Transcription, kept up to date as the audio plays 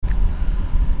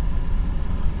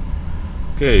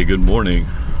Okay, good morning.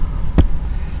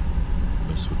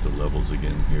 Mess with the levels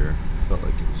again here. Felt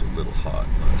like it was a little hot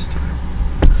last time.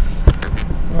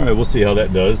 Alright, we'll see how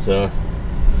that does.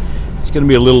 It's going to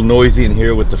be a little noisy in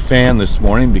here with the fan this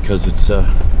morning because it's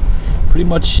pretty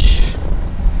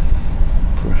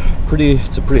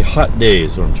it's a pretty hot day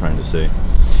is what I'm trying to say.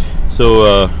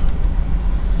 So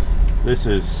this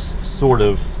is sort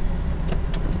of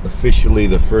officially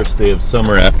the first day of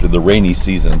summer after the rainy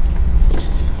season.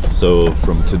 So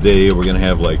from today we're going to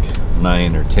have like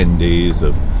 9 or 10 days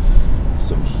of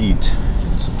some heat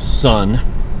and some sun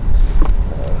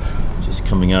just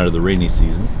coming out of the rainy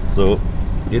season. So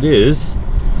it is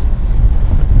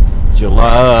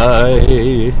July.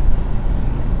 It's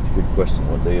a good question.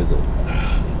 What day is it?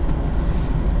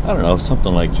 I don't know,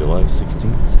 something like July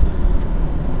 16th.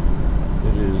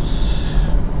 It is,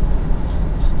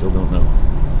 still don't know.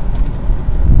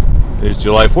 It is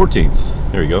July 14th.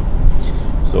 There you go.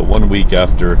 So 1 week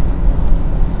after,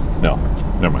 no,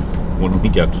 never mind. 1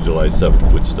 week after July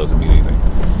 7th, which doesn't mean anything.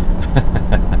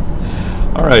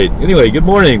 All right, anyway, good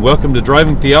morning. Welcome to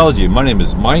Driving Theology. My name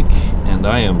is Mike, and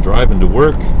I am driving to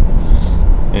work.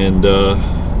 And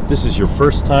this is your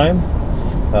first time.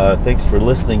 Thanks for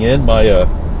listening in. My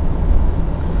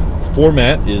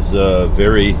format is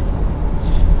very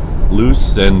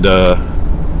loose, and I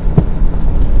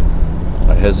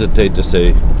hesitate to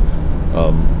say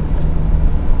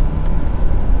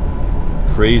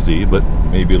crazy, but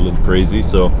maybe a little crazy.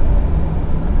 So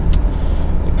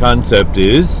the concept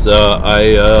is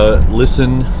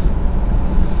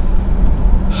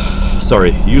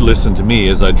you listen to me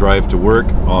as I drive to work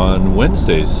on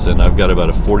Wednesdays, and I've got about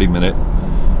a 40 minute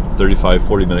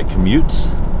commute,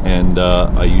 and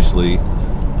I usually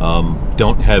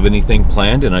don't have anything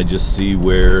planned, and I just see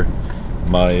where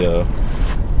my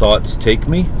thoughts take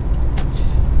me.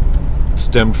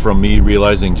 Stemmed from me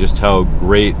realizing just how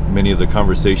great many of the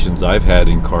conversations I've had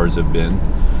in cars have been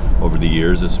over the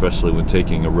years, especially when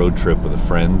taking a road trip with a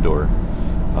friend or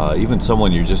even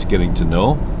someone you're just getting to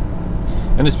know,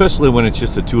 and especially when it's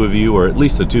just the two of you, or at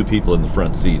least the two people in the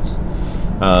front seats.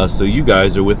 So you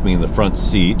guys are with me in the front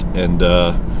seat, and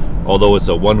although it's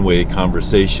a one-way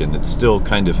conversation, it still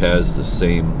kind of has the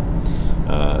same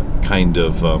kind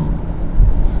of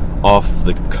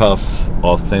off-the-cuff,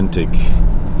 authentic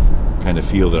kind of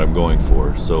feel that I'm going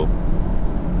for. So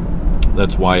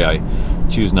that's why I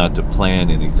choose not to plan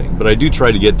anything. But I do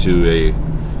try to get to a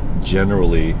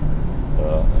generally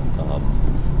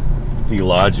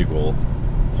theological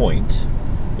point,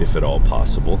 if at all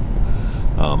possible.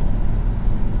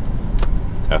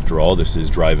 After all, this is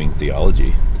Driving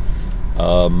Theology.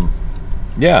 And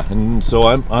so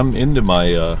I'm into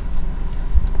my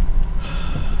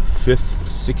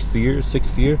sixth year.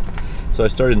 So I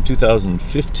started in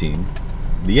 2015,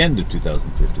 the end of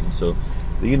 2015. So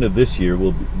the end of this year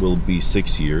will be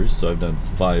 6 years. So I've done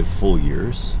 5 full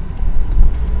years.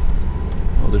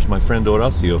 Oh, there's my friend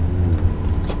Horacio.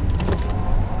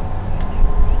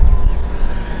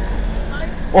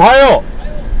 Ohayo!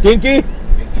 Genki?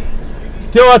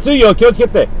 Kyou wa atsui yo,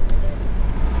 kyotsukete.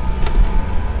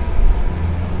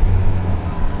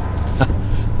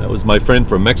 That was my friend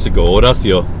from Mexico,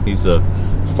 Horacio. He's a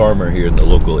farmer here in the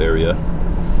local area.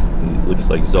 He looks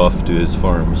like he's off to his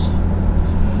farms.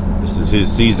 This is his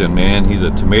season, man. He's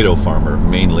a tomato farmer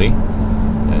mainly,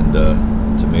 and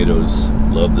tomatoes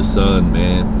love the sun,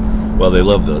 man. Well, they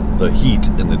love the heat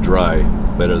and the dry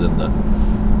better than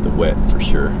the wet, for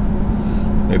sure.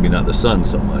 Maybe not the sun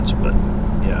so much, but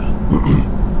yeah.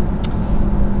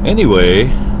 Anyway,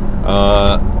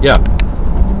 yeah.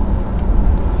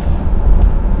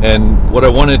 And what I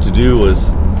wanted to do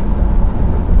was,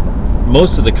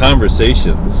 most of the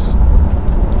conversations,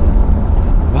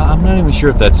 well, I'm not even sure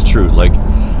if that's true. Like,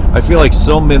 I feel like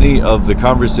so many of the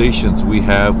conversations we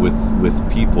have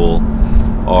with people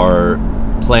are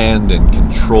planned and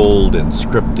controlled and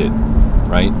scripted,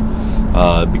 right?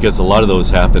 Because a lot of those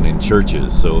happen in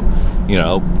churches. So, you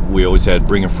know, we always had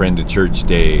bring a friend to church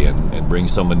day and bring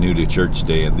someone new to church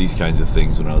day and these kinds of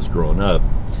things when I was growing up.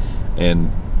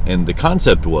 And the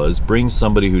concept was bring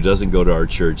somebody who doesn't go to our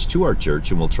church,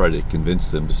 and we'll try to convince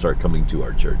them to start coming to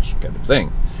our church, kind of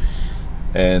thing.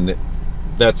 And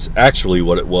that's actually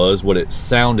what it was. What it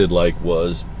sounded like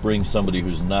was bring somebody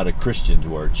who's not a Christian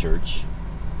to our church,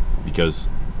 because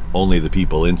only the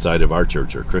people inside of our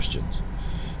church are Christians.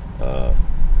 Yeah,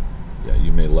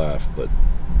 you may laugh, but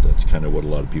that's kind of what a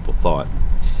lot of people thought.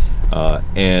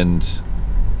 And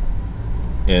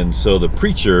so the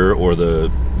preacher, or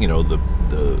the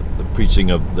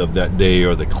preaching of that day,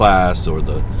 or the class, or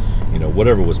the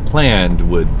whatever was planned,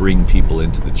 would bring people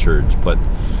into the church. But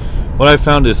what I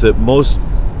found is that most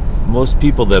most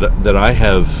people that I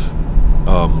have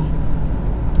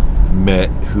met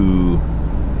who,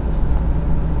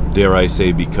 dare I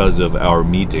say, because of our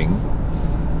meeting,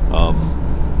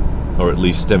 or at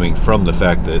least stemming from the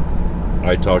fact that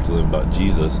I talked to them about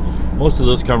Jesus, most of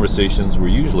those conversations were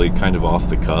usually kind of off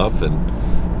the cuff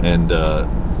and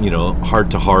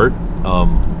heart to heart,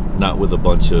 not with a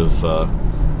bunch of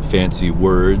fancy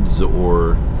words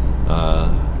or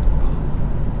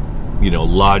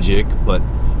logic, but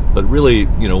really,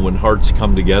 when hearts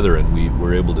come together and we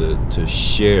were able to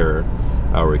share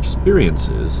our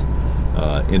experiences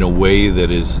in a way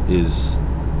that is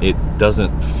it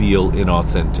doesn't feel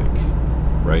inauthentic,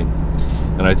 right?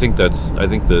 And I think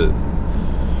the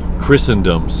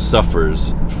Christendom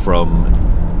suffers from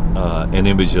an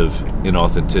image of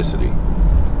inauthenticity.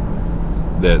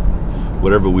 That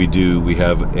whatever we do, we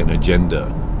have an agenda,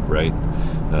 right?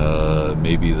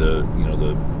 Maybe the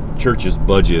church's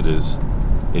budget is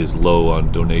low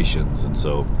on donations, and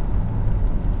so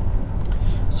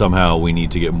somehow we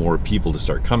need to get more people to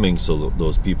start coming so that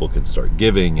those people can start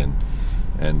giving, and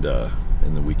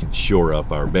then we can shore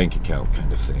up our bank account,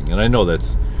 kind of thing. And I know that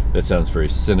sounds very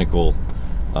cynical,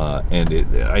 and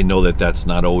I know that that's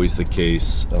not always the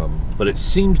case, but it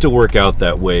seems to work out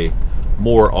that way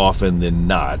more often than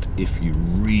not if you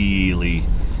really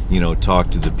talk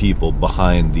to the people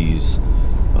behind these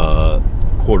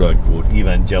quote unquote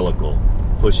evangelical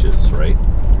pushes, right?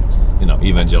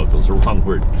 Evangelical is the wrong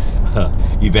word.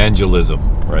 Evangelism,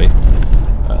 right?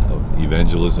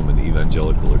 Evangelism and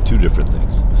evangelical are two different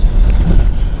things.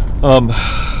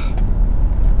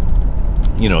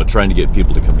 Trying to get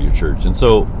people to come to your church. And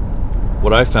so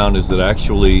what I found is that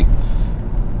actually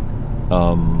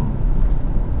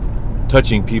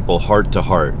touching people heart to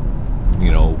heart,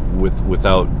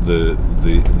 without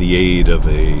the aid of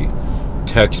a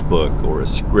textbook or a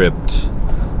script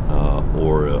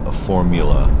or a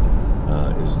formula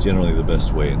is generally the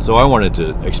best way. And so I wanted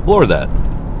to explore that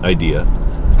idea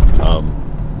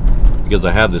because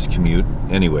I have this commute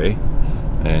anyway,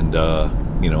 and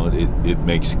it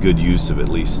makes good use of at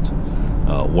least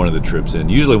one of the trips.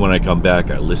 And usually when I come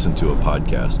back, I listen to a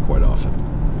podcast quite often.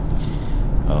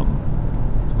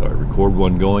 So I record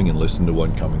one going and listen to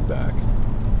one coming back.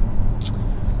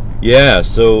 Yeah,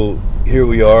 so here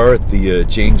we are at the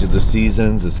change of the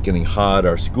seasons. It's getting hot.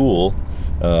 Our school,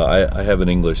 I have an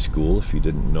English school, if you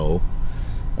didn't know,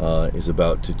 is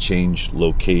about to change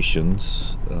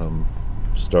locations,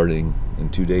 starting in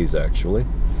 2 days actually.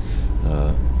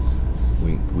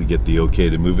 We get the okay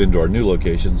to move into our new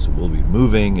locations. So we'll be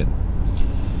moving, and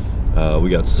we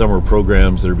got summer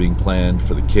programs that are being planned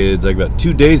for the kids. I've got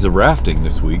 2 days of rafting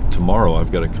this week. Tomorrow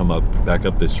I've got to come back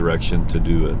up this direction to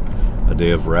do a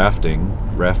day of raft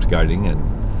guiding, and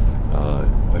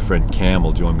my friend Cam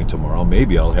will join me tomorrow.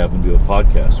 Maybe I'll have him do a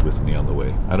podcast with me on the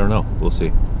way. I don't know. We'll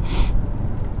see.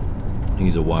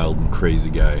 He's a wild and crazy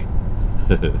guy.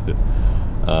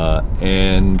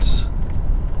 And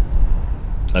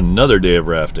another day of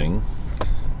rafting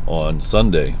on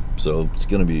Sunday, so it's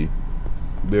going to be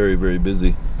very, very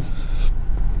busy.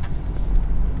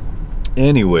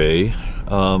 Anyway,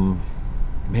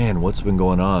 man, what's been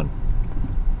going on?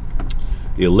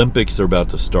 The Olympics are about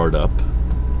to start up.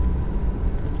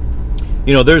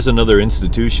 There's another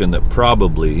institution that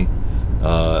probably,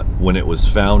 when it was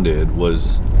founded,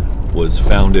 was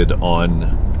founded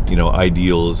on,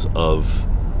 ideals of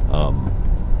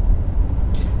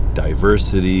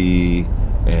diversity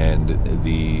and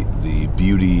the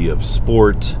beauty of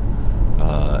sport,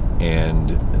 and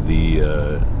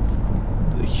the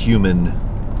human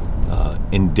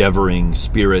endeavoring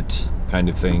spirit, kind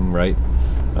of thing, right?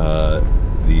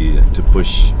 To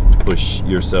push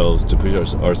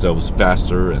ourselves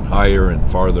faster and higher and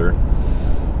farther.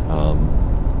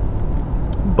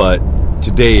 But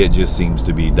today it just seems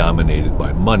to be dominated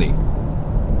by money.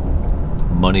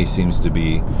 Money seems to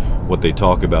be what they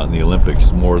talk about in the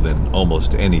Olympics more than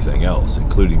almost anything else,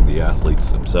 including the athletes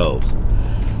themselves.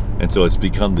 And so it's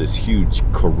become this huge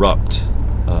corrupt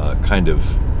kind of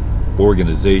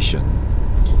organization,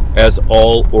 as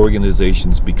all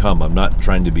organizations become. I'm not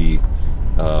trying to be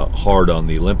hard on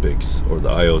the Olympics or the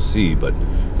IOC, but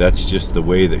that's just the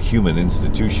way that human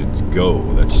institutions go.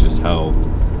 That's just how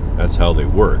they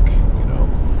work,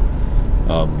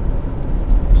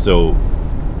 So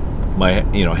my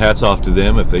hats off to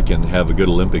them if they can have a good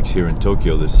Olympics here in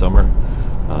Tokyo this summer.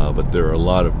 But there are a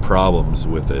lot of problems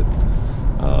with it,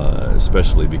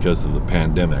 especially because of the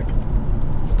pandemic.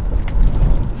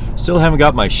 Still haven't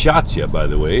got my shots yet, by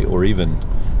the way, or even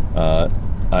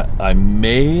I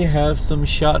may have some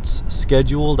shots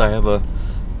scheduled. I have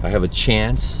a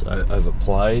chance. I've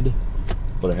applied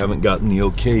but I haven't gotten the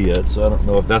okay yet, so I don't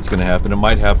know if that's going to happen. It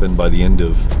might happen by the end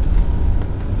of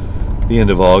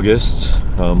August.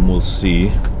 We'll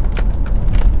see.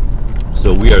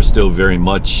 So we are still very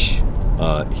much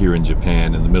here in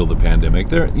Japan in the middle of the pandemic.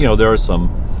 There are some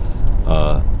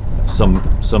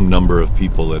number of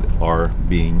people that are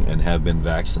being and have been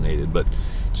vaccinated, but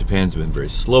Japan's been very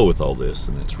slow with all this,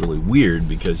 and it's really weird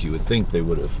because you would think they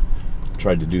would have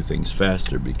tried to do things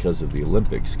faster because of the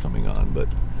Olympics coming on, but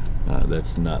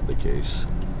that's not the case,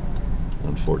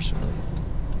 unfortunately.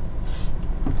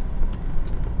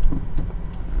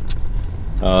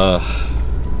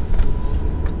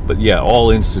 But yeah,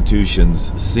 all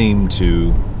institutions seem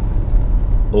to,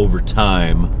 over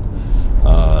time,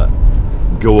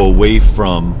 go away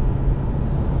from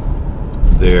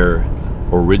their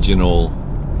original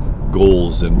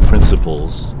goals and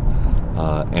principles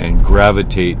and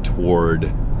gravitate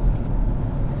toward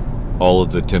all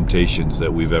of the temptations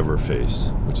that we've ever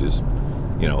faced, which is,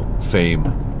 fame,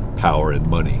 power, and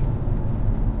money,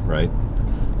 right?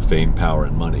 Fame, power,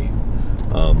 and money.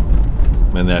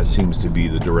 And that seems to be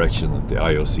the direction that the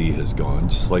IOC has gone,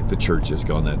 just like the church has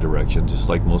gone that direction, just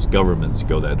like most governments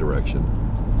go that direction.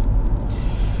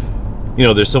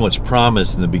 There's so much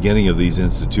promise in the beginning of these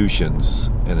institutions,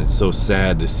 and it's so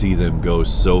sad to see them go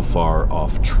so far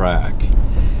off track.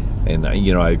 And,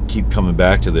 I keep coming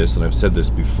back to this, and I've said this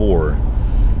before.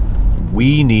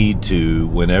 We need to,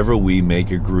 whenever we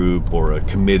make a group or a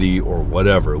committee or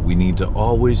whatever, we need to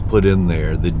always put in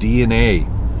there the DNA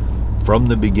from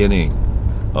the beginning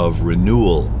of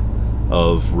renewal,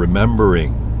 of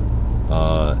remembering.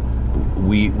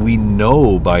 We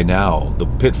know by now the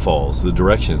pitfalls, the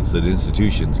directions that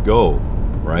institutions go,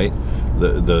 right?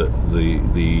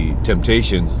 The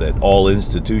temptations that all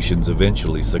institutions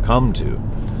eventually succumb to.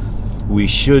 We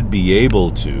should be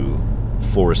able to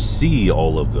foresee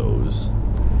all of those,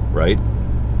 right?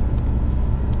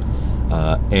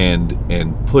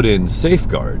 And put in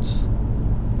safeguards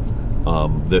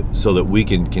so that we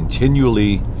can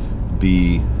continually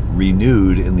be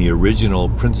renewed in the original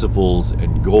principles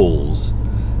and goals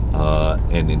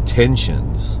and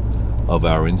intentions of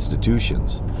our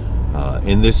institutions.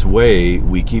 In this way,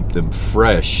 we keep them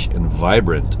fresh and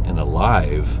vibrant and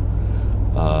alive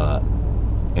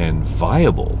and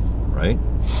viable, right?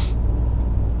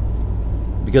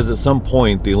 Because at some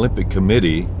point, the Olympic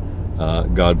Committee,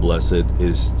 God bless it,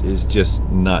 is just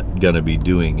not going to be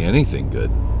doing anything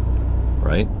good,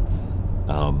 right?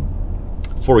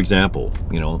 For example,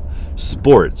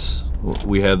 sports.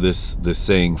 We have this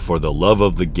saying, for the love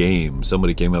of the game.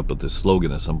 Somebody came up with this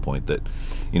slogan at some point that,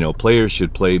 players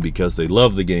should play because they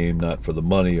love the game, not for the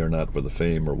money or not for the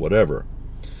fame or whatever.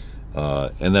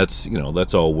 And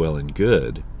that's all well and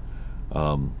good.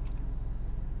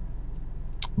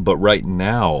 But right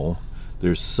now,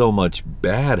 there's so much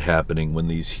bad happening when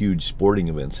these huge sporting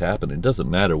events happen. It doesn't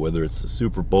matter whether it's the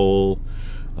Super Bowl,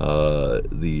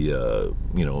 the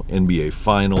NBA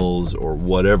Finals, or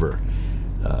whatever.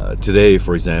 Today,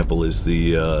 for example, is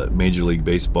the Major League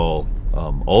Baseball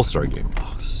All-Star Game.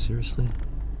 Oh, seriously?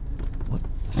 What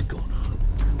is going on?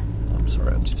 I'm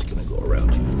sorry, I'm just going to go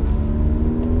around you.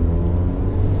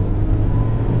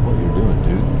 What are you doing,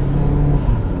 dude?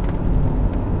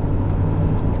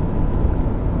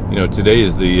 Today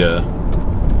is the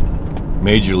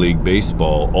Major League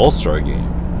Baseball All-Star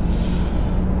Game.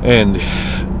 And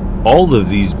all of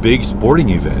these big sporting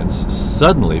events,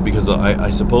 suddenly, because I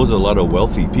suppose a lot of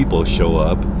wealthy people show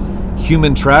up,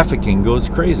 human trafficking goes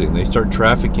crazy. And they start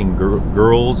trafficking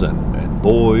girls and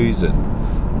boys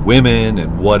and women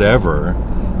and whatever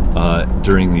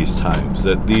during these times.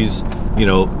 That these,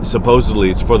 supposedly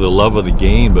it's for the love of the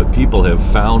game, but people have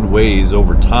found ways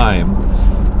over time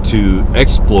to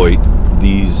exploit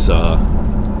these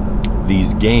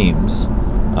games,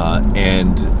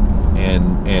 and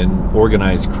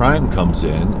organized crime comes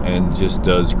in and just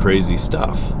does crazy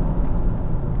stuff.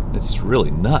 It's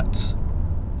really nuts.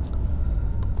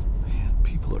 Man,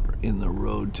 people are in the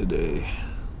road today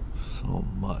so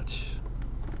much.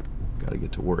 Gotta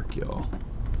get to work, y'all.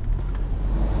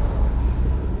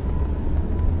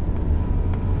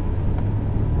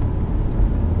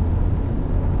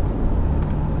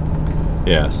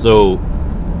 Yeah, so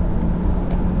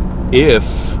if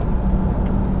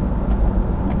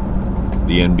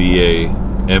the NBA,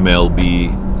 MLB,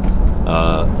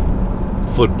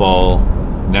 football,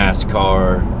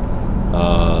 NASCAR,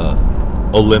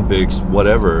 Olympics,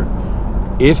 whatever,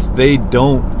 if they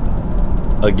don't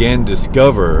again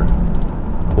discover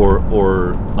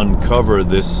or uncover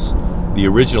the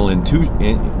original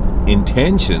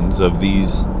intentions of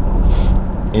these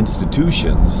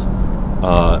institutions,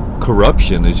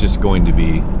 corruption is just going to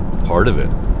be part of it,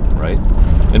 right?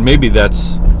 And maybe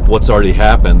that's what's already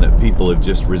happened, that people have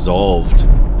just resolved,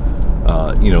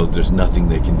 there's nothing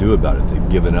they can do about it. They've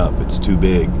given up. It's too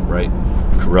big, right?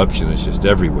 Corruption is just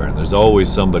everywhere, and there's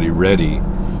always somebody ready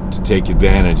to take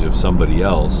advantage of somebody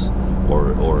else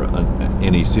or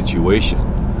any situation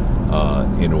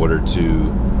in order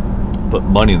to put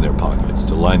money in their pockets,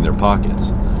 to line their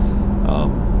pockets.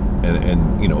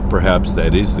 And perhaps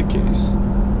that is the case.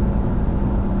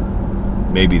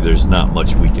 Maybe there's not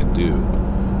much we can do.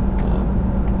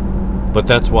 But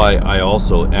that's why I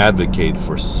also advocate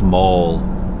for small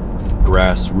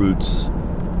grassroots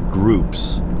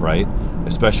groups, right?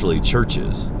 Especially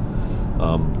churches.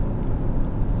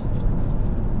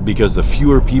 Because the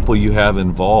fewer people you have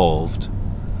involved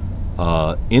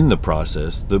in the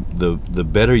process, the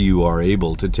better you are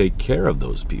able to take care of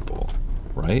those people,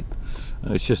 right?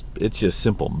 It's just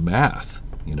simple math,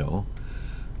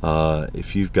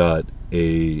 If you've got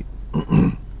a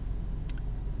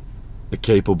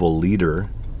capable leader,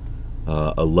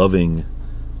 a loving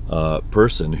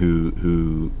person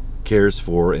who cares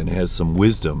for and has some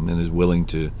wisdom and is willing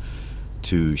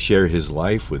to share his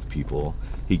life with people,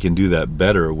 he can do that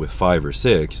better with 5 or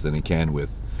 6 than he can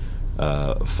with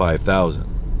 5,000,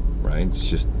 right? It's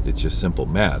just simple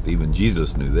math. Even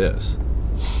Jesus knew this.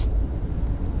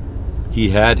 He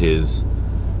had his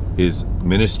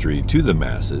ministry to the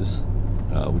masses,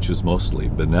 which was mostly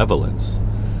benevolence.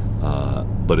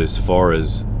 But as far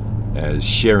as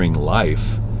sharing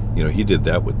life, he did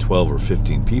that with 12 or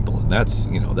 15 people, and that's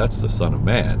the Son of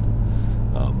Man.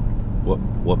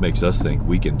 What makes us think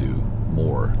we can do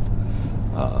more?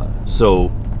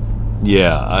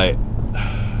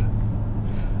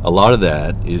 A lot of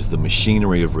that is the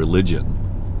machinery of religion.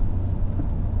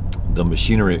 The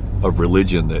machinery of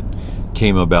religion that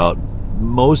came about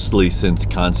mostly since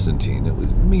Constantine. It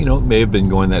may have been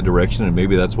going that direction, and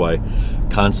maybe that's why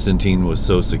Constantine was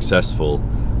so successful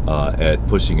at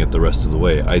pushing it the rest of the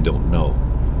way. I don't know.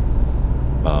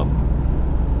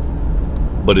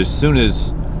 But as soon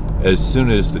as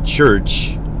the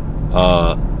church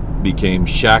became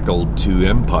shackled to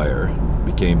empire,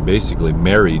 became basically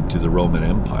married to the Roman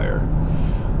Empire,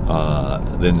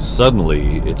 then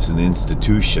suddenly it's an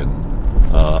institution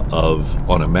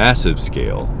on a massive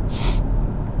scale.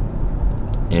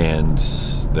 And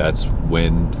that's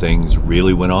when things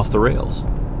really went off the rails,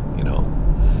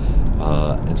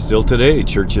 and still today,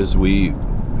 churches,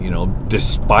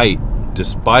 despite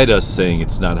us saying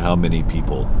it's not how many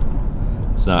people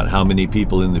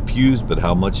in the pews, but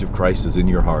how much of Christ is in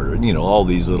your heart, and all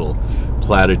these little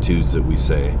platitudes that we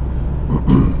say,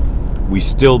 we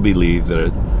still believe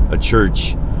that a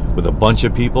church with a bunch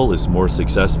of people is more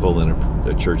successful than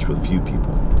a church with few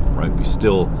people, right? We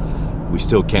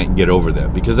still can't get over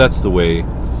that, because that's the way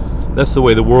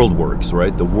the world works,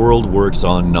 right? The world works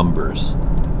on numbers.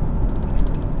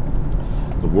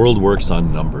 The world works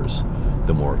on numbers.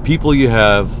 The more people you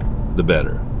have, the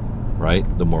better, right?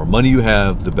 The more money you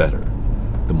have, the better.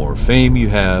 The more fame you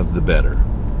have, the better,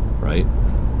 right?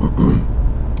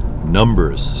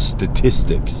 Numbers,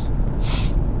 statistics.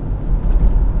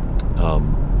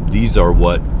 These are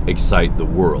what excite the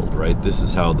world, right? This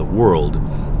is how the world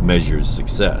measures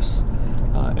success.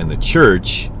 And the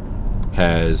church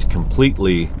has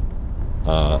completely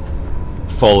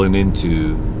fallen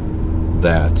into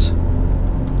that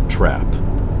trap,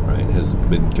 right? Has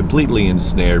been completely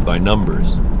ensnared by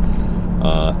numbers.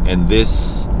 And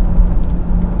this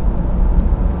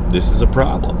is a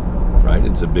problem, right?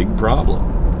 It's a big problem.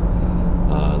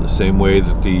 The same way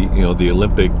that the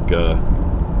Olympic, the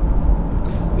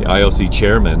IOC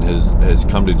chairman has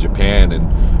come to Japan, and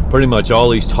pretty much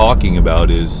all he's talking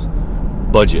about is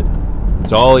budget.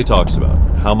 That's all he talks about.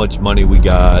 How much money we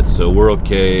got, so we're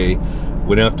okay.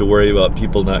 We don't have to worry about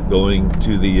people not going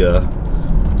to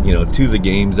the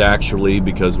games actually,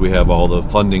 because we have all the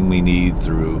funding we need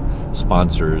through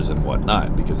sponsors and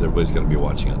whatnot, because everybody's going to be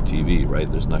watching on TV, right?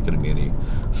 There's not going to be any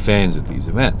fans at these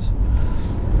events.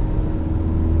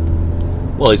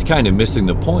 Well, he's kind of missing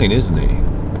the point, isn't he?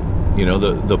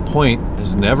 The point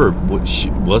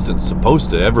wasn't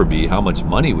supposed to ever be how much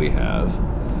money we have,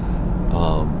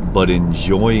 but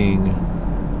enjoying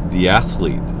the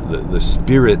athlete, the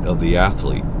spirit of the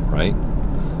athlete, right?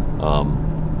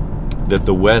 That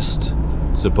the West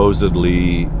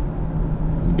supposedly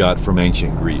got from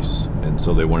ancient Greece, and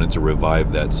so they wanted to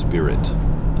revive that spirit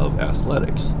of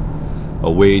athletics,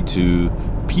 a way to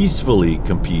peacefully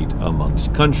compete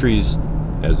amongst countries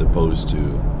as opposed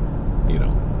to,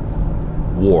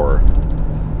 war,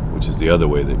 which is the other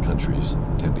way that countries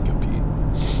tend to compete.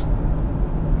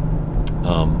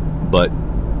 But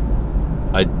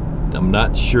I'm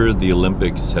not sure the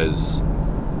Olympics has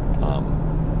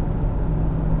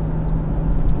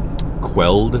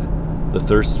quelled the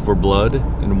thirst for blood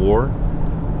in war.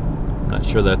 I'm not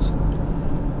sure that's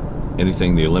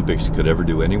anything the Olympics could ever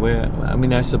do anyway. I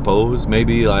mean, I suppose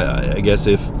maybe. I guess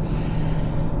if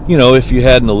you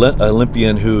had an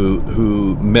Olympian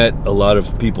who met a lot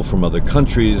of people from other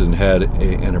countries and had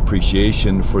an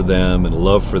appreciation for them and a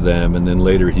love for them, and then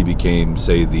later he became,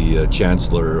 say, the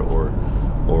chancellor or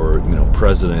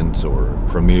president or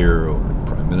premier or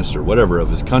prime minister, whatever, of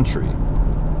his country,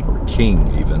 or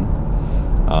king even,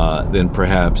 then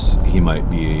perhaps he might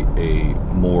be a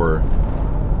more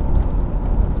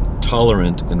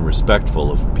tolerant and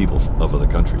respectful of people of other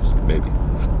countries, maybe.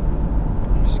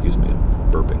 Excuse me,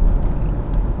 I'm burping.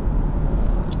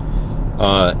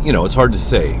 It's hard to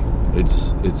say.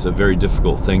 It's a very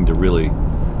difficult thing to really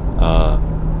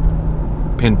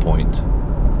pinpoint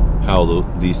how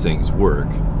these things work.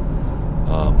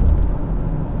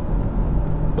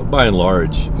 But by and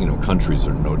large, countries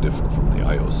are no different from the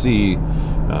IOC,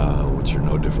 which are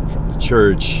no different from the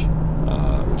church,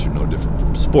 which are no different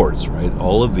from sports, right?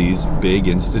 All of these big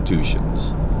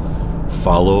institutions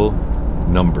follow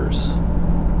numbers.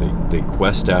 They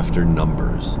quest after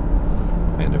numbers.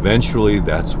 And eventually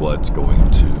that's what's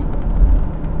going to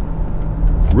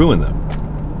ruin them,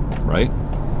 right?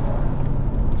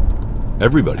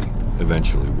 Everybody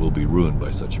eventually will be ruined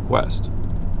by such a quest.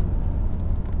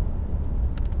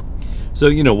 So,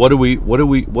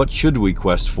 what should we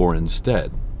quest for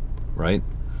instead, right?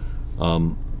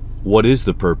 What is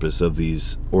the purpose of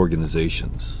these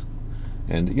organizations?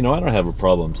 And, I don't have a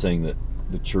problem saying that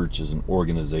the church is an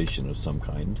organization of some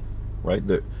kind, right?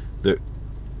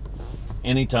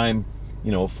 Anytime,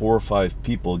 4 or 5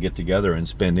 people get together and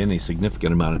spend any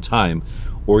significant amount of time,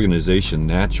 organization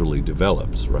naturally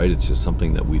develops, right? It's just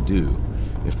something that we do.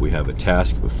 If we have a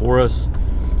task before us,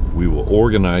 we will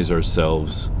organize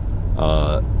ourselves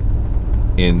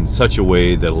in such a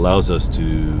way that allows us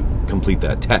to complete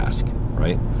that task,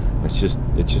 right? It's just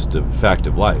a fact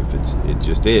of life. It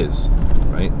just is,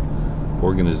 right?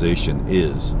 Organization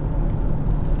is.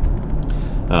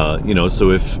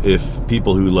 So if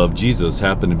people who love Jesus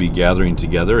happen to be gathering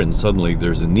together and suddenly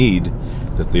there's a need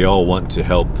that they all want to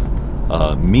help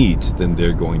meet, then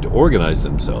they're going to organize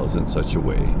themselves in such a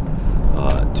way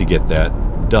to get that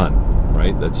done,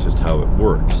 right? That's just how it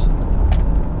works.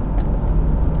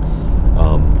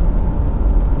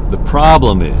 The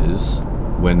problem is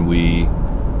when we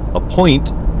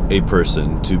appoint a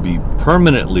person to be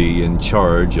permanently in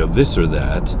charge of this or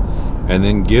that, and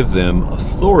then give them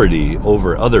authority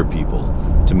over other people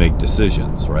to make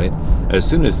decisions, right? As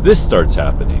soon as this starts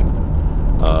happening,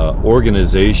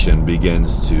 organization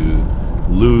begins to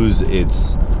lose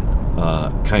its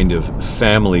kind of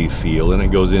family feel, and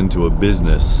it goes into a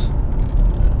business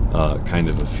kind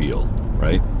of a feel,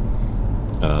 right?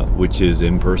 Which is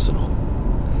impersonal.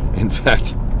 In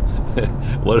fact,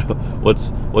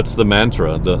 what's the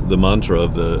mantra? The mantra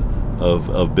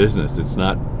of business. It's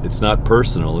not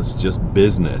personal. It's just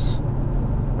business,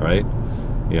 right?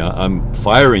 Yeah, I'm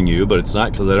firing you, but it's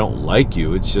not because I don't like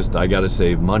you. It's just I got to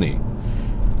save money.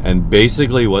 And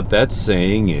basically, what that's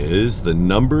saying is the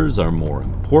numbers are more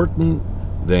important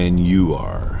than you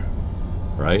are,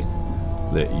 right?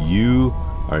 That you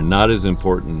are not as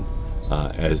important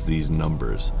as these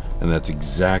numbers, and that's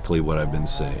exactly what I've been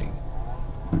saying,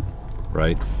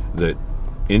 right? That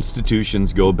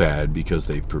institutions go bad because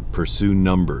they pursue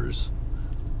numbers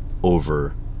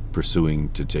over pursuing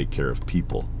to take care of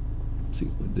people. See,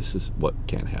 this is what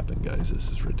can't happen, guys. This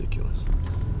is ridiculous.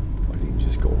 Why do you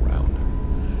just go around?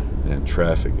 And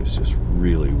traffic is just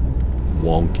really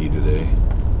wonky today.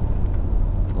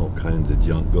 All kinds of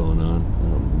junk going on. I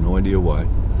have no idea why. I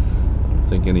don't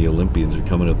think any Olympians are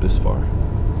coming up this far.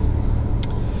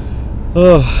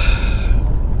 Oh,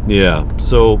 yeah.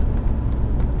 So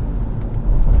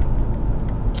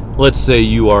let's say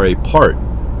you are a part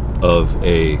of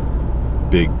a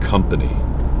big company,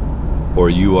 or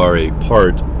you are a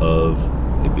part of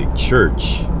a big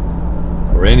church,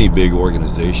 or any big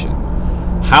organization.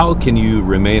 How can you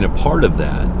remain a part of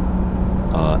that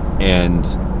and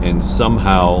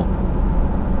somehow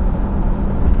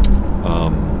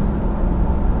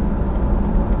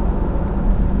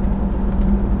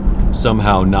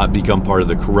not become part of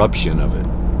the corruption of it?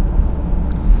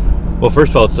 Well,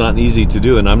 first of all, it's not easy to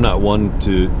do, and I'm not one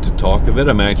to talk of it.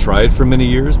 I mean, I tried for many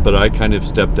years, but I kind of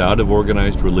stepped out of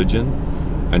organized religion.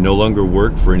 I no longer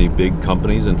work for any big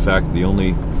companies. In fact,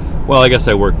 I guess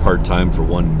I work part-time for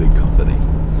one big company.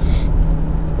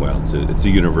 Well, it's a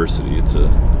university. It's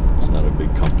not a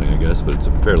big company, I guess, but it's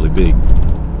a fairly big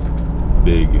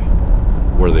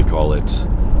what do they call it,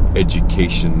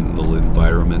 educational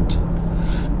environment.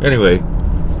 Anyway,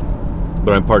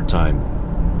 but I'm part-time,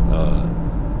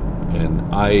 and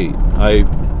I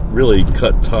really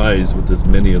cut ties with as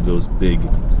many of those big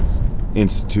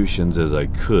institutions as I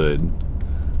could.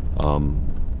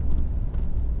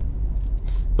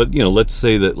 But let's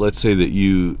say that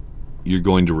you're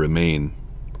going to remain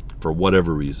for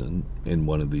whatever reason in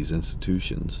one of these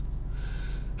institutions.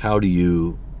 How do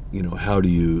you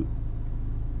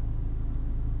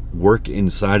work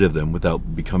inside of them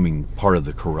without becoming part of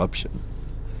the corruption?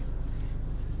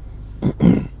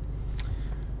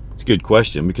 It's a good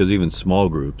question, because even small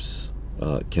groups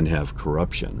can have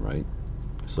corruption, right?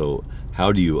 So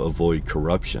how do you avoid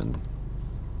corruption?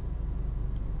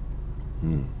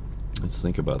 Let's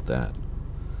think about that.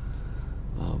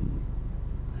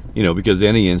 Because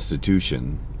any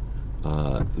institution,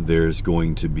 there's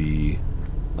going to be,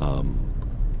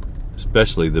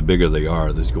 especially the bigger they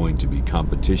are, there's going to be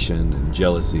competition and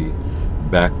jealousy,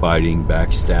 backbiting,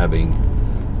 backstabbing,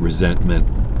 resentment.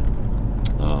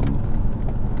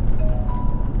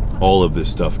 All of this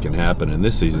stuff can happen, and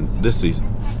this season,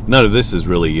 none of this is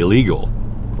really illegal,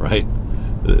 right?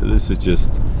 These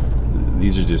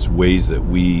are just ways that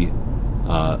we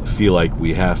feel like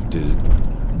we have to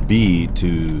be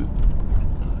to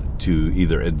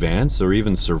either advance or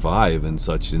even survive in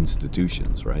such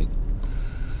institutions, right?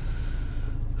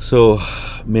 So,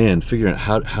 man, figuring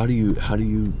out how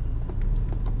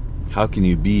can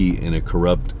you be in a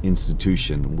corrupt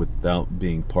institution without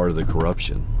being part of the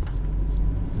corruption?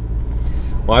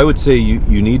 Well, I would say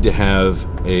you need to have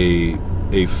a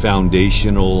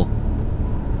foundational.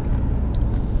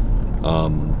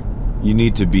 You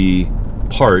need to be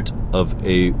part of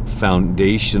a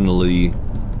foundationally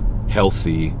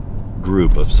healthy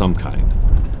group of some kind,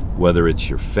 whether it's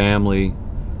your family,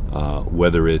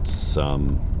 whether it's a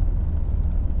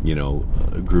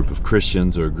group of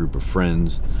Christians or a group of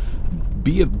friends.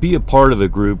 Be a part of a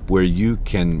group where you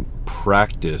can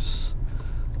practice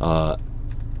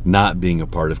not being a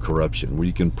part of corruption, where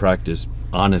you can practice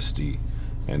honesty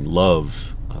and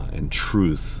love and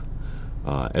truth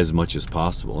as much as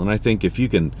possible. And I think if you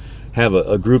can have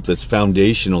a group that's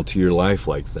foundational to your life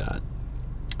like that,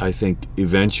 I think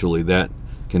eventually that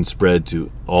can spread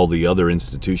to all the other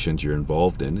institutions you're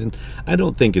involved in. And I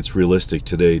don't think it's realistic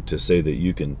today to say that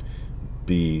you can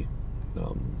be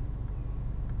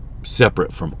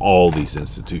separate from all these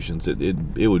institutions. It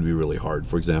would be really hard.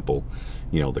 For example,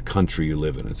 the country you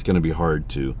live in, it's going to be hard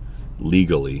to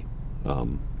legally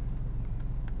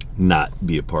not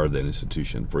be a part of that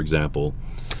institution. For example,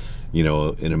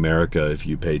 in America, if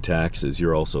you pay taxes,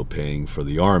 you're also paying for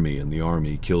the army, and the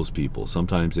army kills people,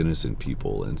 sometimes innocent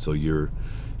people, and so you're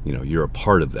a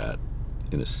part of that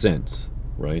in a sense,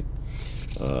 right?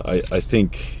 I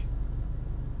think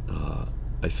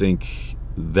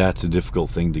that's a difficult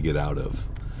thing to get out of.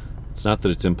 It's not that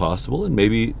it's impossible, and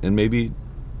maybe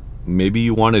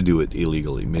you want to do it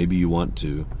illegally. Maybe you want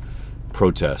to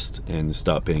protest and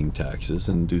stop paying taxes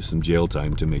and do some jail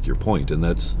time to make your point, and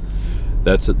that's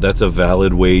a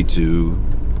valid way to,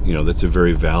 that's a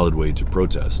very valid way to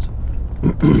protest.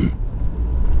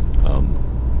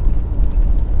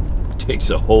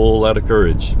 Takes a whole lot of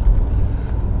courage.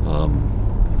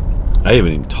 I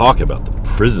haven't even talked about the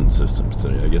prison systems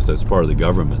today. I guess that's part of the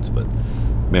government's, but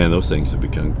man, those things have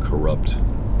become corrupt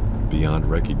beyond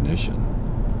recognition.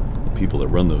 The people that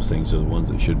run those things are the ones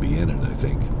that should be in it, I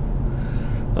think.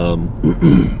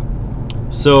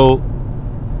 So,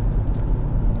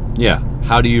 yeah,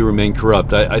 how do you remain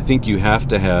corrupt? I think you have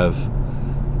to have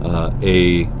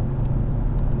a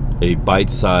bite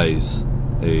size,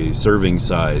 a serving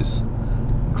size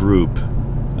group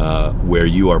where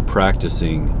you are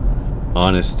practicing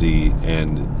honesty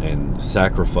and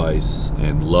sacrifice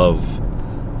and love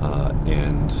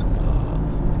and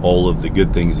all of the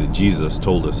good things that Jesus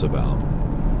told us about.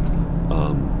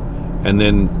 And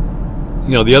then,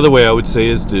 the other way I would say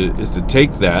is to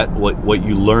take that, what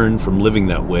you learn from living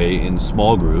that way in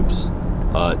small groups,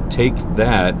 take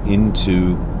that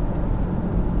into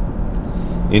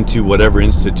whatever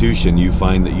institution you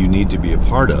find that you need to be a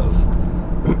part of,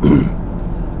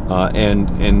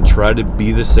 and try to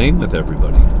be the same with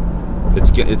everybody.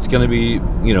 It's going to be,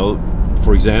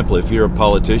 for example, if you're a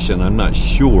politician, I'm not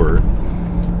sure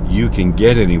you can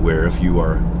get anywhere if you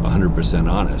are 100%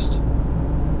 honest.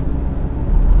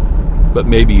 But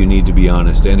maybe you need to be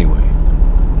honest anyway,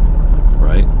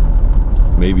 right?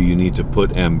 Maybe you need to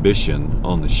put ambition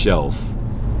on the shelf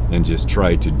and just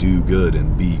try to do good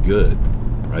and be good,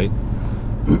 right?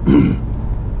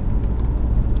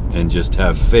 And just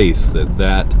have faith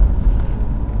that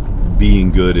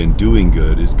being good and doing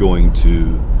good is going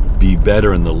to be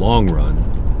better in the long run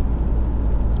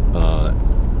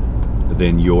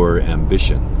than your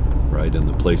ambition, right? And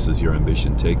the places your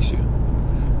ambition takes you.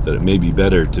 That it may be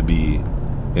better to be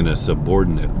in a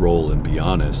subordinate role and be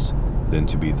honest than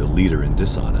to be the leader and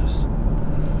dishonest.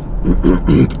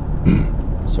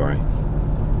 Sorry.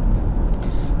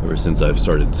 Ever since I've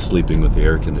started sleeping with the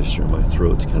air conditioner, my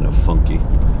throat's kind of funky,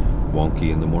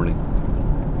 wonky in the morning.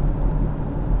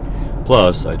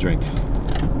 Plus, I drink...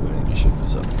 I need to shake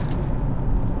this up.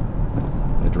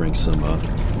 I drink some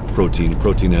protein.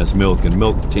 Protein has milk, and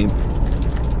milk tends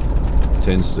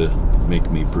to make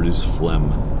me produce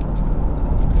phlegm.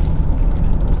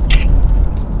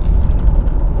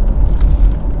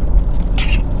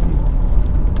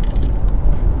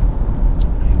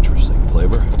 Interesting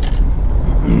flavor.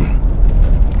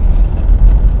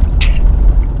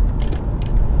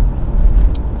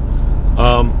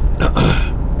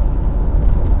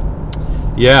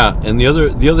 Yeah, and the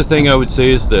other thing I would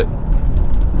say is that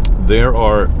there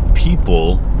are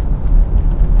people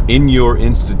in your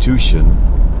institution,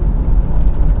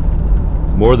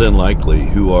 more than likely,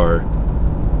 who are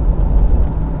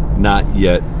not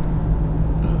yet,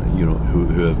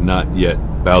 who have not yet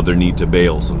bowed their knee to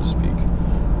Baal, so to speak,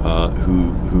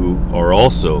 who are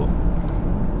also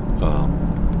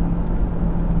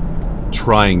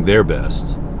trying their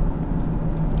best.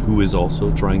 Who is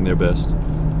also trying their best,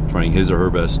 trying his or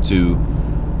her best to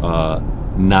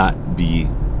not be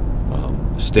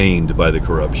stained by the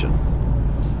corruption,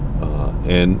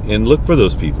 and look for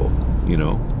those people,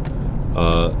 no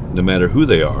matter who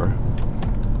they are,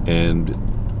 and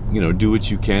do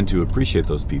what you can to appreciate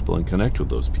those people and connect with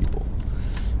those people.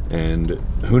 And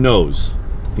who knows,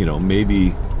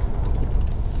 maybe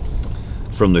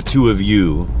from the two of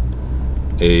you,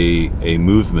 a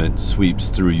movement sweeps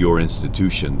through your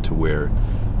institution to where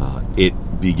it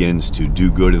begins to do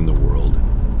good in the world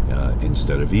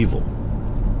instead of evil.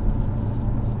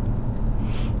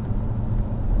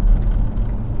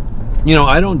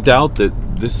 I don't doubt that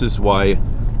this is why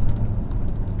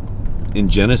in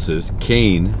Genesis,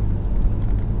 Cain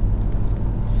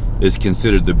is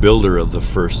considered the builder of the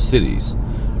first cities,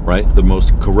 right? The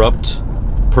most corrupt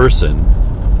person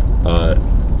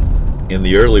in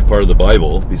the early part of the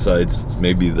Bible, besides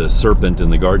maybe the serpent in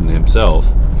the garden himself,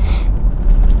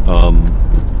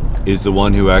 is the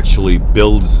one who actually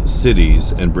builds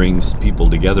cities and brings people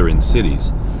together in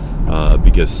cities.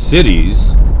 Because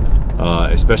cities,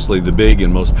 especially the big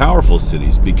and most powerful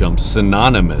cities, become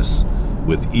synonymous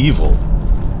with evil,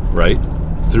 right?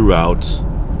 Throughout,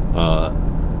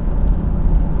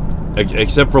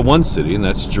 except for one city, and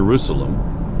that's Jerusalem,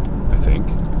 I think.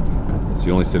 That's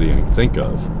the only city I can think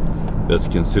of that's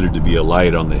considered to be a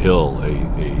light on the hill,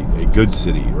 a good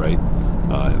city, right?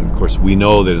 And of course, we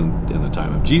know that in the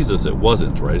time of Jesus, it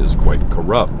wasn't, right? It was quite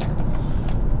corrupt.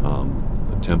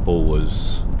 The temple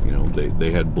was,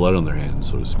 they had blood on their hands,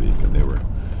 so to speak, and they were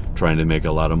trying to make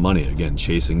a lot of money, again,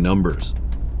 chasing numbers.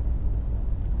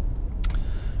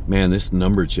 Man, this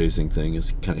number chasing thing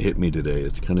has kind of hit me today.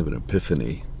 It's kind of an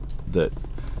epiphany that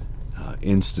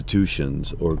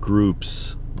institutions or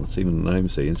groups, let's even not even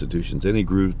say institutions, any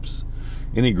groups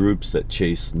that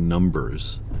chase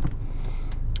numbers,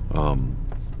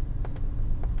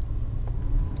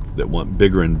 that want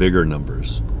bigger and bigger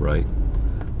numbers, right?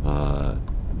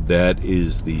 That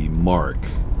is the mark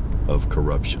of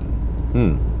corruption.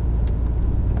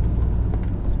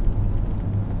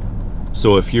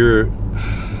 So if your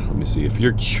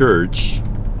church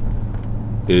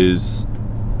is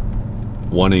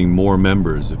wanting more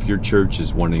members, if your church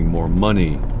is wanting more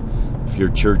money, if your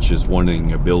church is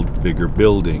wanting a bigger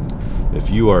building, if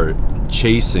you are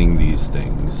chasing these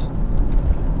things,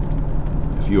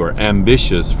 if you are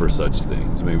ambitious for such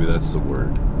things, maybe that's the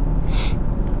word.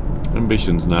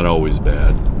 Ambition's not always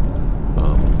bad.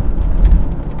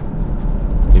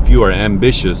 If you are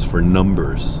ambitious for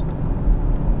numbers,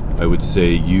 I would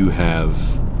say you have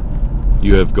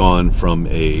gone from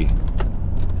a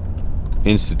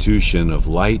institution of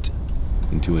light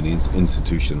into an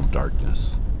institution of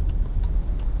darkness.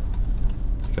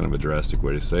 It's kind of a drastic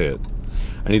way to say it.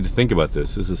 I need to think about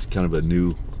this. This is kind of a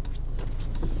new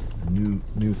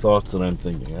thoughts that I'm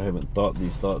thinking. I haven't thought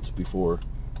these thoughts before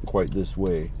quite this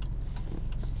way.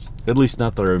 At least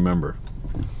not that I remember.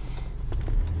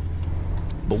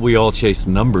 But we all chase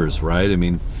numbers, right? I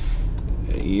mean,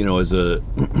 as a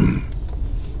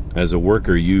as a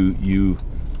worker, you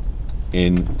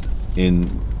in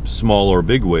small or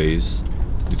big ways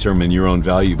determine your own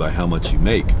value by how much you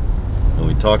make. And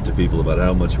we talk to people about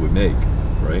how much we make,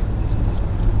 right?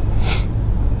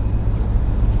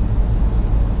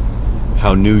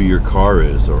 how new your car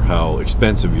is, or how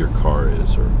expensive your car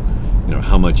is, or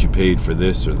how much you paid for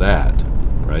this or that,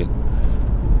 right?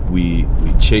 We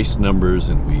chase numbers,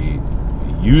 and we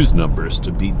use numbers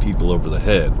to beat people over the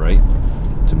head, right?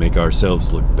 To make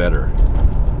ourselves look better.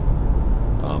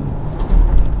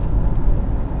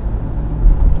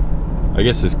 I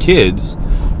guess as kids,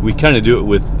 we kind of do it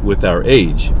with our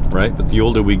age, right? But the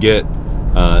older we get,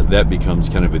 that becomes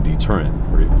kind of a deterrent,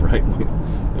 right?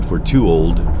 If we're too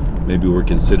old, maybe we're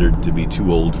considered to be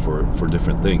too old for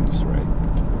different things, right?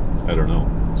 I don't know.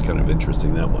 It's kind of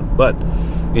interesting, that one. But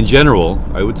in general,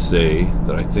 I would say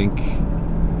that I think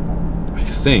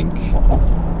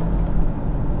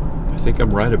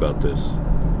I'm right about this.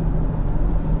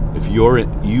 If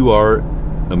you are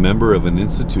a member of an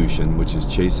institution which is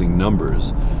chasing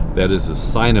numbers, that is a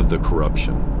sign of the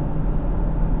corruption.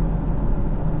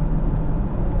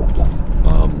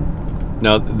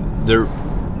 Now, there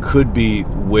could be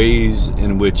ways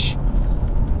in which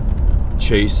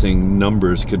chasing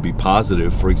numbers could be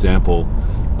positive. For example,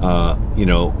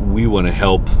 we want to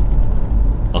help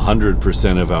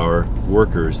 100% of our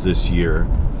workers this year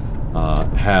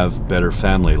have better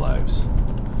family lives.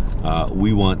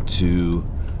 We want to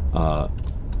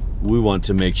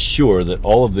make sure that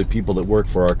all of the people that work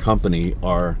for our company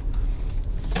are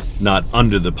not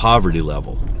under the poverty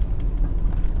level,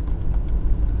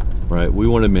 right? We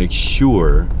want to make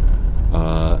sure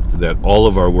that all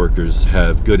of our workers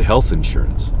have good health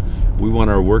insurance. We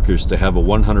want our workers to have a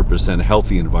 100%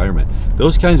 healthy environment.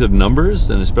 Those kinds of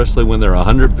numbers, and especially when they're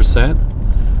 100%,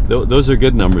 those are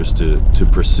good numbers to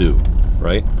pursue,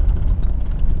 right?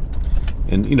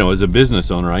 And, as a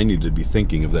business owner, I need to be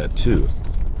thinking of that too.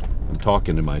 I'm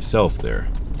talking to myself there.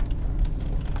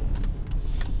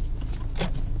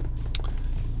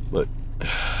 But,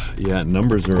 yeah,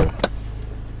 numbers are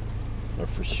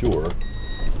for sure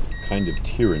kind of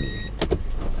tyranny,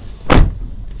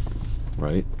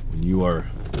 right? When you are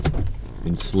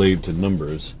enslaved to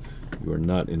numbers, you are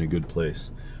not in a good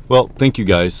place. Well, thank you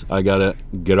guys. I gotta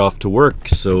get off to work,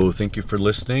 so thank you for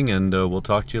listening, and we'll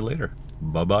talk to you later.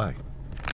 Bye-bye.